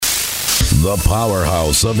The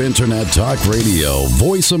powerhouse of Internet talk radio,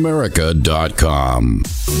 voiceamerica.com.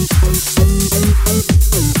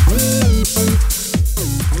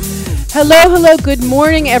 Hello, good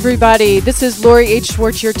morning, everybody. This is Lori H.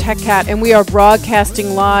 Schwartz, your Tech Cat, and we are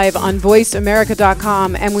broadcasting live on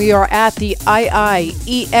voiceamerica.com, and we are at the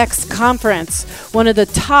IIeX conference, one of the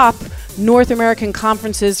top North American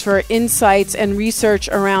conferences for insights and research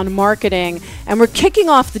around marketing. And we're kicking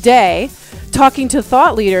off the day talking to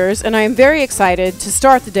thought leaders, and I am very excited to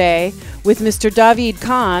start the day with Mr. Daavid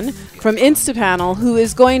Kahn from Instapanel, who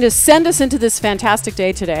is going to send us into this fantastic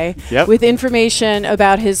day today with information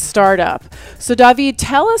about his startup. So Daavid,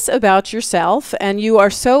 tell us about yourself, and you are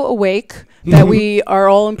so awake that we are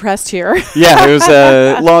all impressed here. Yeah, it was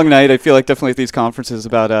a long night. I feel like definitely at these conferences,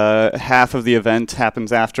 about half of the event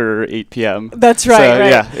happens after 8 p.m. That's right, so, right.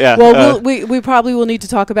 Yeah. Well, we probably will need to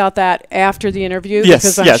talk about that after the interview,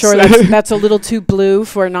 because I'm sure that's a little too blue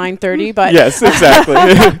for 9:30. But yes, exactly.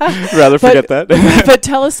 Rather forget that. But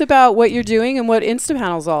tell us about what you're doing and what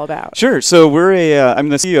Instapanel is all about. Sure. So I'm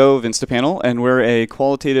the CEO of Instapanel, and we're a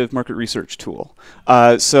qualitative market research tool.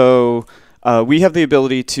 We have the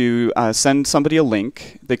ability to send somebody a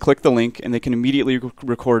link. They click the link, and they can immediately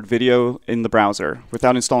record video in the browser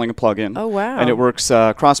without installing a plugin. Oh, wow. And it works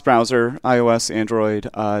cross-browser, iOS, Android,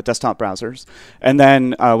 desktop browsers. And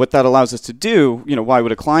then what that allows us to do, why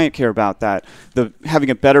would a client care about that? Having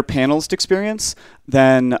a better panelist experience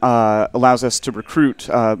then allows us to recruit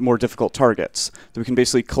more difficult targets. So we can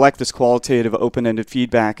basically collect this qualitative, open-ended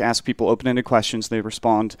feedback, ask people open-ended questions, they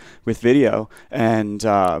respond with video, and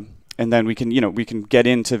then we can get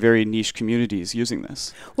into very niche communities using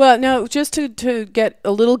this. Well, no, just to get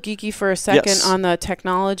a little geeky for a second on the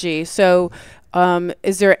technology. So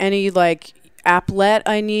is there any applet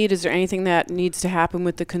I need? Is there anything that needs to happen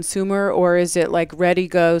with the consumer, or is it ready,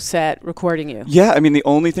 go, set, recording you? Yeah, the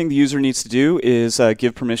only thing the user needs to do is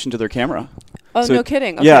give permission to their camera. Oh, so no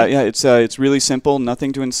kidding. Okay. Yeah, it's really simple,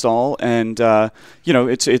 nothing to install, and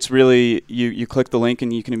it's really you click the link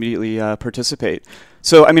and you can immediately participate.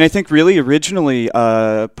 So I think really originally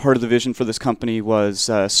part of the vision for this company was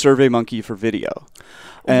SurveyMonkey for video.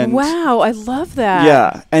 And wow, I love that.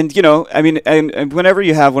 Yeah, and and whenever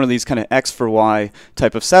you have one of these kind of X for Y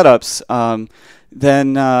type of setups,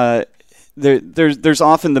 then there's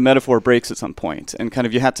often the metaphor breaks at some point, and kind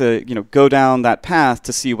of you have to go down that path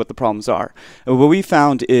to see what the problems are. And what we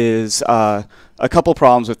found is a couple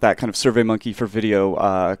problems with that kind of SurveyMonkey for video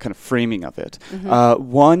kind of framing of it. Mm-hmm.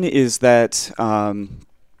 One is that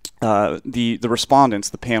the respondents,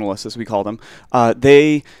 the panelists as we call them,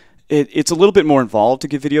 it's a little bit more involved to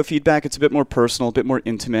give video feedback. It's a bit more personal, a bit more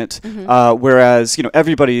intimate. Mm-hmm. Whereas,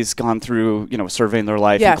 everybody's gone through, a survey in their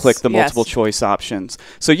life and clicked the multiple choice options.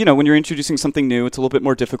 So, when you're introducing something new, it's a little bit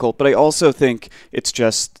more difficult. But I also think it's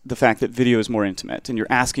just the fact that video is more intimate and you're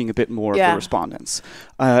asking a bit more of the respondents.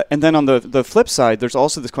 And then on the flip side, there's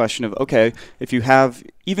also this question of, okay, if you have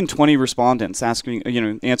even 20 respondents answering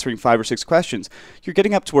 5 or 6 questions, you're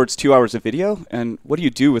getting up towards 2 hours of video. And what do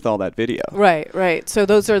you do with all that video? Right. So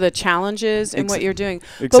those are the challenges in what you're doing.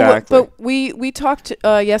 Exactly. But we talked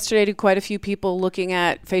yesterday to quite a few people looking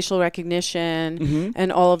at facial recognition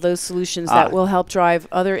and all of those solutions that will help drive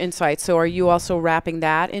other insights. So are you also wrapping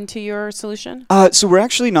that into your solution? So we're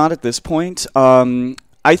actually not at this point.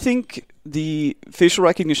 I think the facial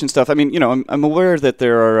recognition stuff, I'm aware that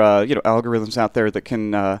there are algorithms out there that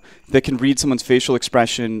can read someone's facial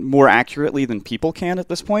expression more accurately than people can at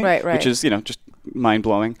this point, right. Which is just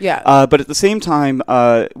mind-blowing. Yeah. But at the same time,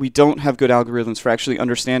 we don't have good algorithms for actually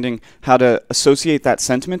understanding how to associate that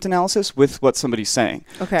sentiment analysis with what somebody's saying.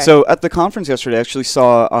 Okay. So at the conference yesterday, I actually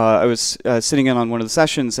saw, I was sitting in on one of the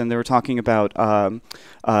sessions, and they were talking about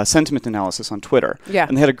sentiment analysis on Twitter. Yeah.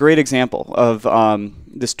 And they had a great example of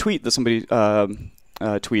this tweet that somebody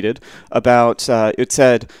tweeted about, it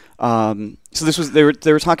said, so this was they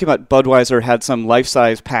were talking about Budweiser had some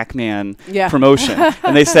life-size Pac-Man promotion,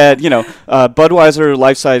 and they said, Budweiser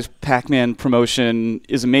life-size Pac-Man promotion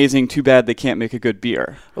is amazing. Too bad they can't make a good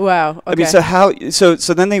beer. Wow. Okay. So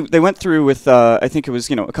then they went through with I think it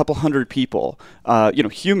was a couple hundred people,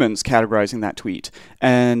 humans categorizing that tweet,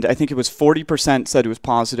 and I think it was 40% said it was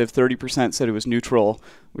positive, 30% said it was neutral,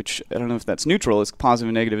 which I don't know if that's neutral. Is positive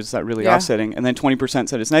and negative? Is that really offsetting? And then 20%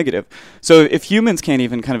 said it's negative. So if humans can't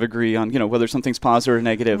even kind of agree on whether something's positive or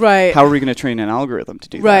negative, how are we going to train an algorithm to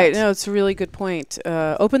do that? Right. No, it's a really good point.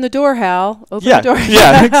 Open the door, Hal. Open the door.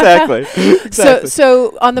 Yeah, exactly.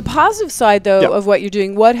 So on the positive side, though, of what you're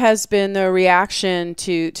doing, what has been the reaction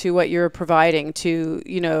to what you're providing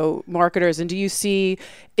to marketers, and do you see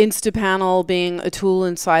Instapanel being a tool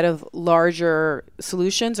inside of larger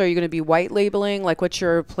solutions? Are you going to be white labeling? Like, what's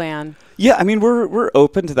your plan? Yeah, I mean, we're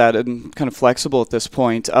open to that and kind of flexible at this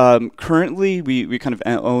point. Currently, we kind of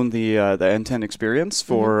own the end-to-end experience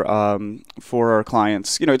for our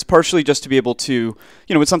clients. You know, it's partially just to be able to,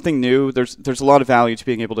 you know, with something new, there's a lot of value to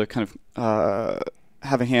being able to kind of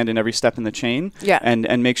have a hand in every step in the chain,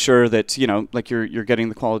 and make sure that, you know, like you're getting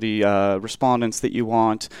the quality respondents that you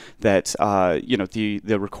want, that you know,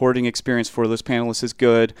 the recording experience for those panelists is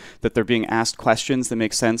good, that they're being asked questions that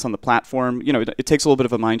make sense on the platform. You know, it takes a little bit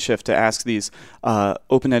of a mind shift to ask these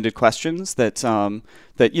open-ended questions that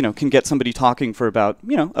that, you know, can get somebody talking for about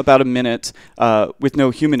a minute with no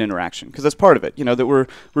human interaction, because that's part of it. You know, that we're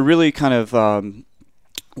really kind of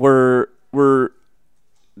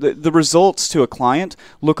the results to a client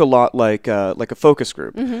look a lot like a focus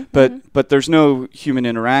group, but there's no human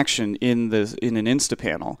interaction in an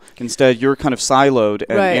Instapanel. Instead, you're kind of siloed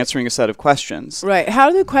and answering a set of questions. Right. How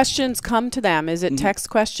do the questions come to them? Is it text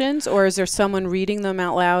questions, or is there someone reading them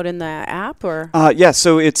out loud in the app? Or yeah,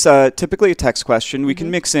 so it's typically a text question. We can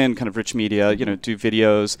mix in kind of rich media, you know, do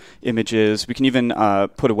videos, images. We can even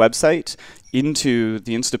put a website into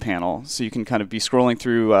the Instapanel, so you can kind of be scrolling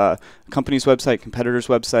through a company's website, competitor's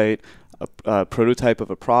website, a prototype of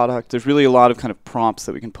a product. There's really a lot of kind of prompts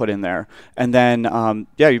that we can put in there, and then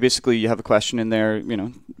you have a question in there. You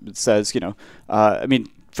know, it says, you know, I mean,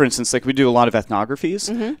 for instance, like we do a lot of ethnographies,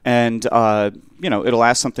 and you know, it'll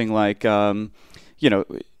ask something like, you know,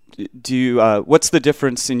 what's the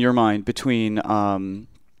difference in your mind between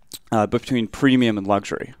premium and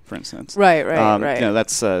luxury, for instance. Right. You know,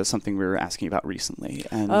 that's something we were asking about recently.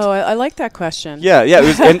 And I like that question. Yeah. It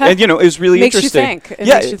was, and you know, it was really makes interesting. It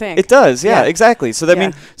makes you think. It does. Yeah, exactly. So that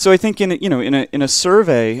mean, so I think in a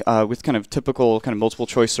survey with kind of typical kind of multiple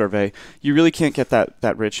choice survey, you really can't get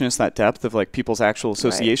that richness, that depth of like people's actual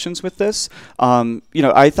associations with this. You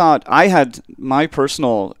know, I thought I had my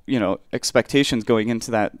personal, you know, expectations going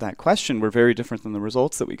into that question were very different than the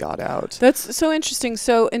results that we got out. That's so interesting.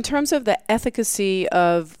 So in terms of the efficacy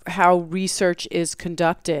of how research is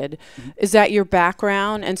conducted, is that your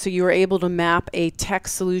background? And so you were able to map a tech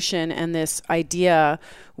solution and this idea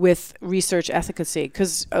with research efficacy?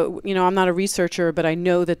 Because, you know, I'm not a researcher, but I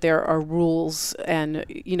know that there are rules and,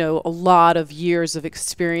 you know, a lot of years of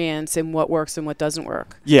experience in what works and what doesn't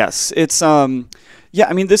work. Yes, it's yeah,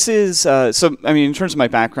 I mean, this is, so, I mean, in terms of my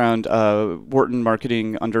background, Wharton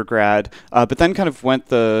marketing undergrad, but then kind of went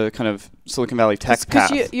the kind of Silicon Valley tech path.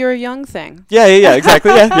 Because you're a young thing. Yeah,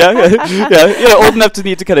 exactly. Yeah. You know, old enough to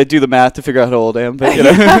need to kind of do the math to figure out how old I am, but, you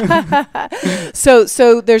know.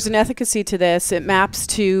 So there's an efficacy to this. It maps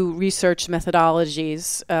to research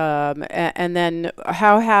methodologies. And then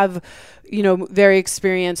how have, you know, very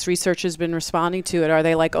experienced researchers been responding to it? Are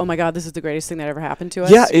they like, oh my God, this is the greatest thing that ever happened to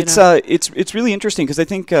us? Yeah, it's really interesting because I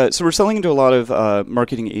think, so we're selling into a lot of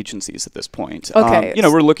marketing agencies at this point. Okay. You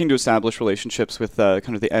know, we're looking to establish relationships with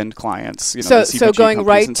kind of the end clients. You know, so going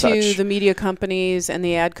right to the media companies and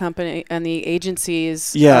the ad company and the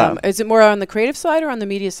agencies. Yeah. Is it more on the creative side or on the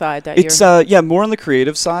media side that it's more on the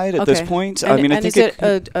creative side at this point. And, I mean, I think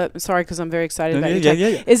sorry, because I'm very excited about your tech.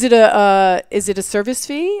 Yeah. Is it a service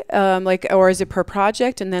fee? Or is it per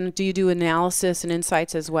project? And then do you do analysis and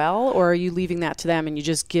insights as well, or are you leaving that to them and you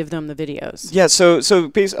just give them the videos? Yeah. So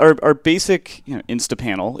our basic, you know,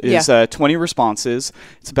 Instapanel is 20 responses.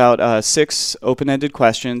 It's about 6 open-ended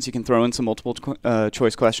questions. You can throw in some multiple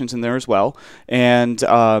choice questions in there as well, and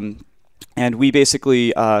we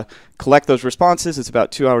basically collect those responses. It's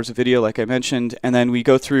about 2 hours of video, like I mentioned, and then we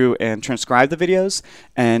go through and transcribe the videos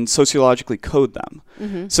and sociologically code them.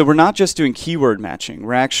 So we're not just doing keyword matching.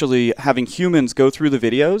 We're actually having humans go through the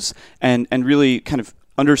videos and really kind of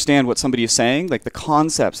understand what somebody is saying, like the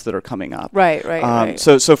concepts that are coming up. Right.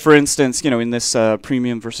 So for instance, you know, in this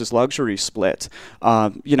premium versus luxury split,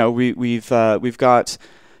 you know, we've got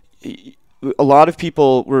a lot of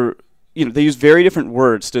people you know, they use very different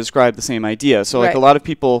words to describe the same idea. So like a lot of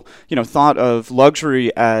people, you know, thought of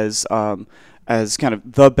luxury as kind of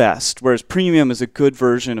the best, whereas premium is a good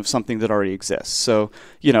version of something that already exists. So,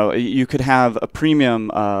 you know, you could have a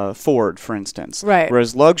premium Ford, for instance. Right.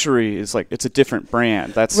 Whereas luxury is like, it's a different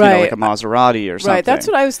brand. That's, you know, like a Maserati or something. Right, that's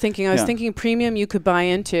what I was thinking. I was thinking premium you could buy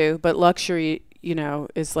into, but luxury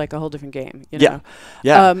is like a whole different game. Yeah.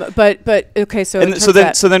 But okay, so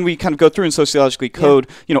then we kind of go through and sociologically code,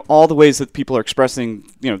 all the ways that people are expressing,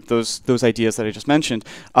 those ideas that I just mentioned.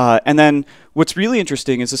 And then what's really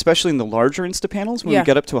interesting is, especially in the larger Insta panels, when we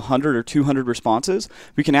get up to 100 or 200 responses,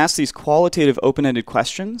 we can ask these qualitative open-ended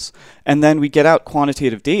questions, and then we get out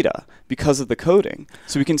quantitative data because of the coding.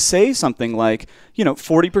 So we can say something like,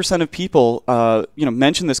 40% of people,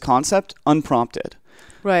 mention this concept unprompted.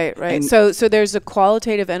 Right. And so there's a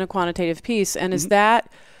qualitative and a quantitative piece, and is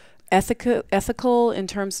that ethical in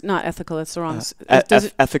terms, not ethical, that's the wrong,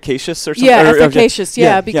 efficacious or something? Yeah, efficacious,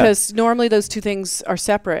 because normally those two things are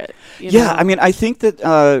separate. I mean, I think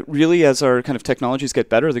that really as our kind of technologies get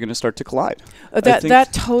better, they're going to start to collide. That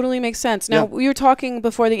totally makes sense. Now, we were talking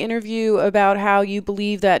before the interview about how you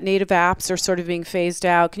believe that native apps are sort of being phased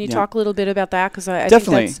out. Can you talk a little bit about that? Because I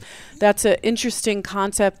think that's an interesting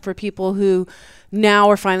concept for people who now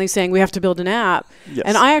are finally saying we have to build an app. Yes.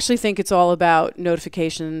 And I actually think it's all about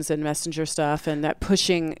notifications and messenger stuff and that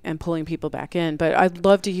pushing and pulling people back in. But I'd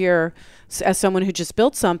love to hear, as someone who just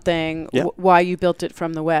built something, why you built it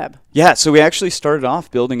from the web. Yeah, so we actually started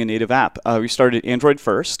off building a native app. We started Android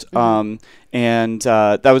first, and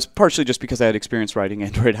that was partially just because I had experience writing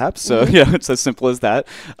Android apps. So it's as simple as that.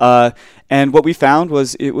 And what we found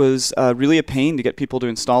was it was really a pain to get people to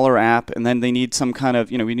install our app, and then they need some kind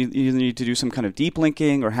of, we either need to do some kind of deep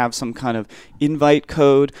linking or have some kind of invite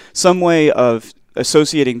code, some way of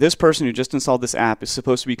associating this person who just installed this app is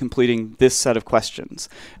supposed to be completing this set of questions.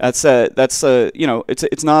 It's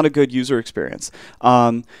not a good user experience.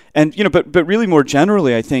 But really more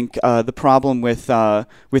generally, I think the problem with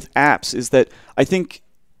apps is that I think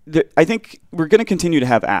we're going to continue to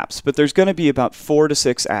have apps, but there's going to be about 4 to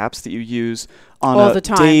 6 apps that you use on all a the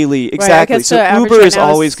time. Daily. Right, exactly. So Uber is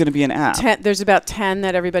always going to be an app. There's about 10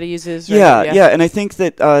 that everybody uses. Right? Yeah. And I think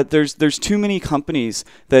that there's too many companies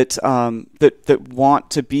that want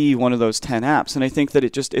to be one of those 10 apps, and I think that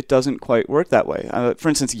it doesn't quite work that way. For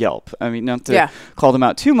instance, Yelp. I mean, not to call them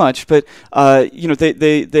out too much, but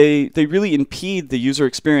they really impede the user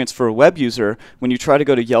experience for a web user when you try to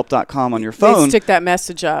go to Yelp.com on your phone. They stick that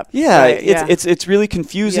message up. Yeah, it's really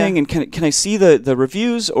confusing. And can I see the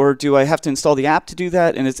reviews, or do I have to install the app to do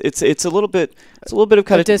that? And it's a little bit of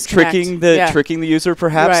kind of tricking the user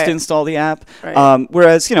perhaps to install the app. Right.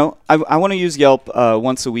 Whereas I want to use Yelp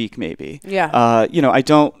once a week maybe. Yeah. I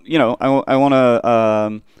don't. I want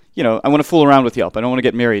to. I want to fool around with Yelp. I don't want to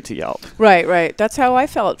get married to Yelp. Right. That's how I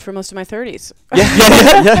felt for most of my 30s.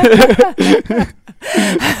 Yeah.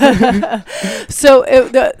 So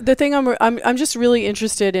the thing I'm just really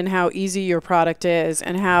interested in how easy your product is,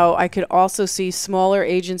 and how I could also see smaller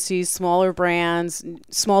agencies, smaller brands,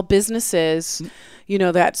 small businesses,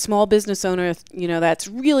 that small business owner, that's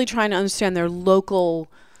really trying to understand their local,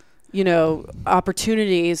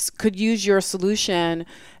 opportunities, could use your solution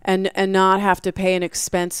and not have to pay an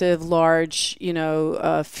expensive, large,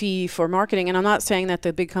 fee for marketing. And I'm not saying that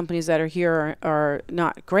the big companies that are here are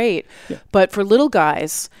not great, but for little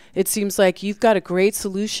guys, it seems like you've got a great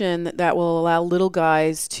solution that will allow little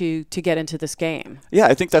guys to get into this game. Yeah,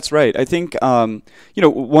 I think that's right. I think,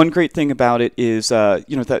 one great thing about it is,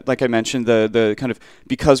 that, like I mentioned, the kind of,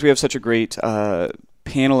 because we have such a great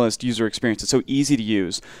panelist user experience, it's so easy to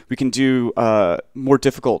use, we can do more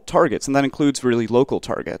difficult targets, and that includes really local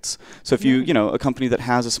targets. So if you a company that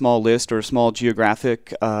has a small list or a small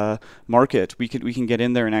geographic market, we can get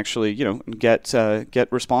in there and actually get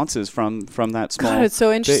responses from that small. God, it's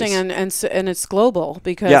so interesting, and it's global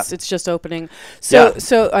because it's just opening. So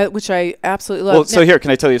which I absolutely love. Well, so here, can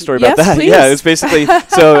I tell you a story about that? Please. Yeah, it's basically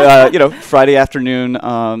Friday afternoon.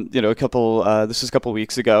 This was a couple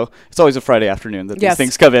weeks ago. It's always a Friday afternoon that these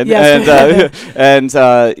things come in, and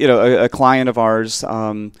a client of ours.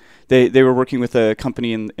 They were working with a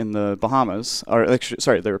company in the Bahamas,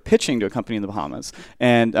 they were pitching to a company in the Bahamas,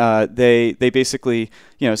 and they basically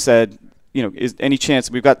said, is any chance,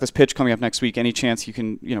 we've got this pitch coming up next week, any chance you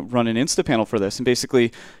can run an Insta panel for this? And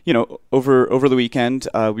basically over the weekend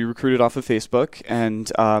we recruited off of Facebook and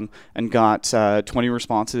got 20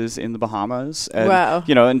 responses in the Bahamas. And, wow.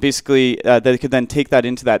 And basically they could then take that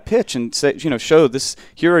into that pitch and say, show this,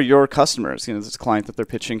 here are your customers, this client that they're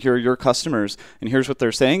pitching, here are your customers, and here's what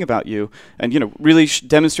they're saying about you, and really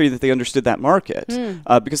demonstrate that they understood that market,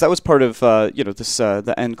 because that was part of this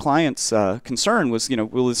the end client's concern was,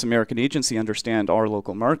 will this American agency understand our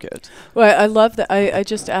local market? Well, I love that. I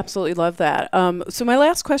just absolutely love that. So my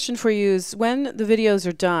last question for you is, when the videos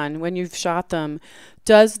are done, when you've shot them,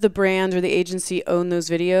 does the brand or the agency own those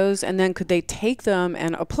videos? And then could they take them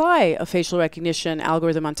and apply a facial recognition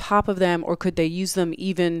algorithm on top of them, or could they use them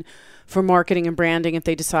even for marketing and branding if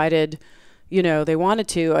they decided, they wanted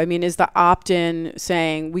to. I mean, is the opt-in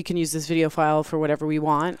saying we can use this video file for whatever we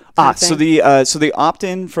want? So the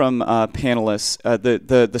opt-in from panelists,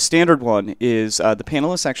 the standard one is the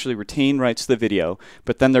panelists actually retain rights to the video,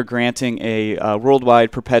 but then they're granting a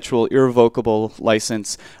worldwide, perpetual, irrevocable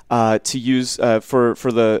license to use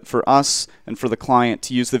for us and for the client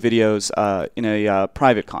to use the videos in a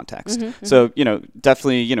private context. So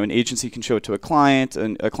definitely an agency can show it to a client,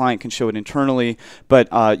 and a client can show it internally, but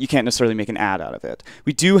you can't necessarily make an ad out of it.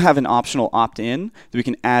 We do have an optional opt-in that we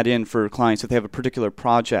can add in for clients if they have a particular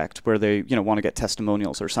project where they want to get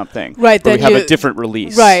testimonials or something. Right. Where we have a different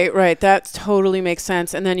release. Right. That totally makes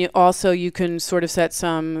sense. And then you can sort of set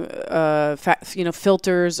some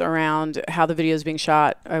filters around how the video is being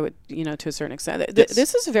shot. I would to a certain extent.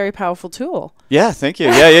 This is a very powerful tool. Yeah. Thank you.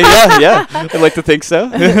 Yeah. I'd like to think so.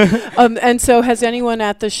 And so, has anyone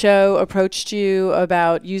at the show approached you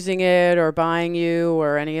about using it or buying you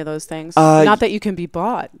or any of those things? Not that you can be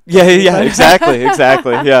bought. Yeah, exactly.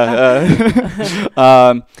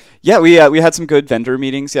 Yeah. We had some good vendor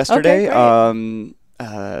meetings yesterday. Okay,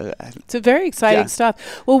 it's very exciting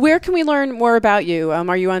stuff. Well, where can we learn more about you?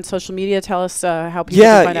 Are you on social media? Tell us how people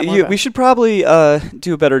can find out more about we should probably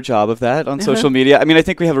do a better job of that on social media. I mean, I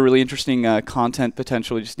think we have a really interesting content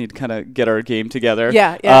potential. We just need to kind of get our game together.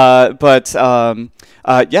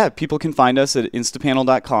 People can find us at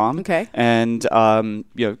instapanel.com. Okay. And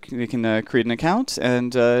you can create an account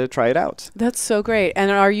and try it out. That's so great. And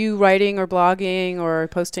are you writing or blogging or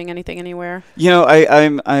posting anything anywhere?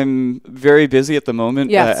 I'm very busy at the moment.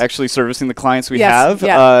 Actually servicing the clients we have.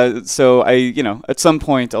 So at some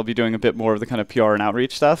point I'll be doing a bit more of the kind of PR and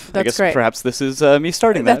outreach stuff. That's I guess great. Perhaps this is me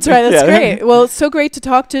starting that. That's right. That's great. Well, it's so great to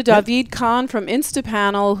talk to Daavid Kahn from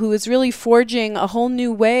Instapanel, who is really forging a whole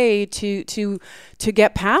new way to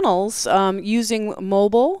get panels using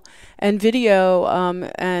mobile and video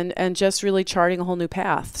and just really charting a whole new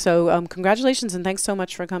path. So congratulations and thanks so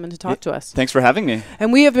much for coming to talk to us. Thanks for having me.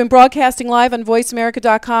 And we have been broadcasting live on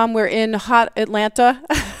voiceamerica.com. We're in hot Atlanta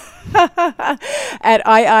at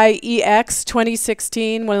IIeX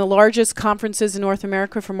 2016, one of the largest conferences in North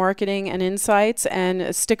America for marketing and insights.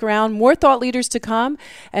 And stick around, more thought leaders to come,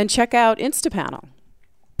 and check out Instapanel.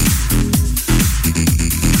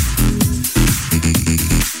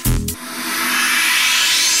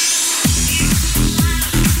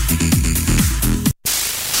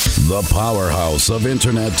 The powerhouse of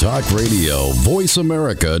Internet Talk Radio,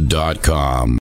 voiceamerica.com.